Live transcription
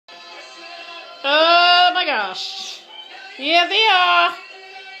Oh my gosh. Here they are.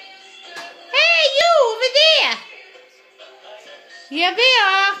 Hey, you over there. Here they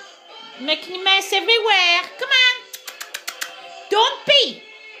are. Making a mess everywhere. Come on. Don't pee.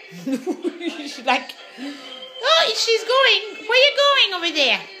 She's like, oh, she's going. Where you going over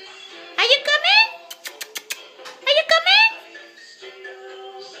there? Are you coming? Are you coming?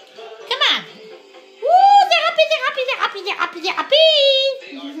 Come on. Woo, they're happy, they're happy, they're happy, they're happy, they're happy.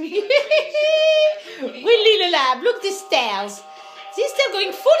 Really, the lab. Look the stairs. She's still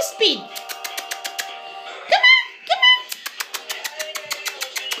going full speed. Come on, come on.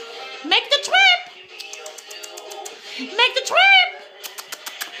 Make the trip. Make the trip.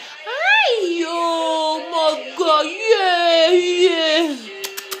 Ay, oh my God, yeah, yeah.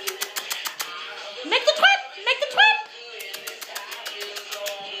 Make the trip, make the trip.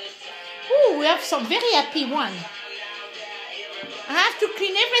 Ooh, we have some very happy one. I have to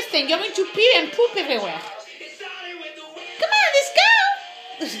clean everything. You're going to pee and poop everywhere. Come on, let's go.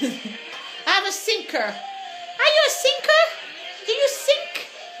 I have a sinker. Are you a sinker? Do you sink?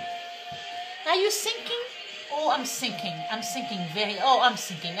 Are you sinking? Oh, I'm sinking. I'm sinking very... Oh, I'm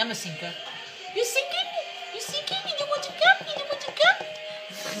sinking. I'm a sinker. You sinking? You sinking? You don't want to come? You don't want to come?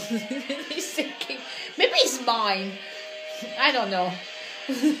 He's sinking. Maybe it's mine. I don't know.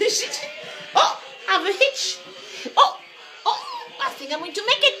 Oh, I have a hitch. Oh, I think I'm going to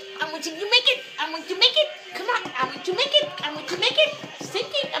make it. I'm going to make it. I'm going to make it. Come on. I'm going to make it. I'm going to make it.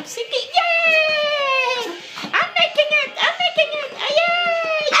 Sinking. I'm sinking. Yay! I'm making it. I'm making it.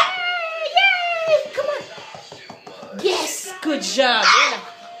 Yay! Yay! Yay! Come on. Yes. Good job.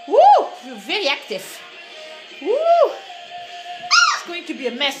 Woo! You're very active. Woo! It's going to be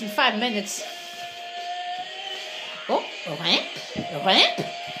a mess in 5 minutes. Oh, a ramp. A ramp.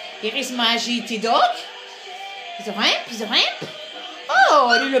 Here is my agility dog. The ramp. The ramp.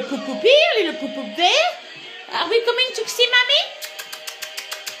 Oh, a little poop here, little poop there. Are we coming to see mommy?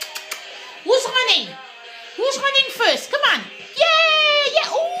 Who's running? Who's running first? Come on. Yay! Yeah!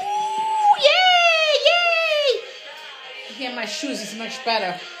 Ooh! Yay! Yay! Here, my shoes is much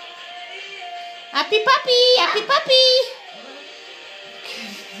better. Happy puppy! Happy puppy!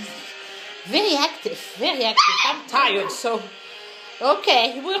 Very active. Very active. I'm tired, so...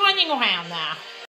 Okay, we're running around now.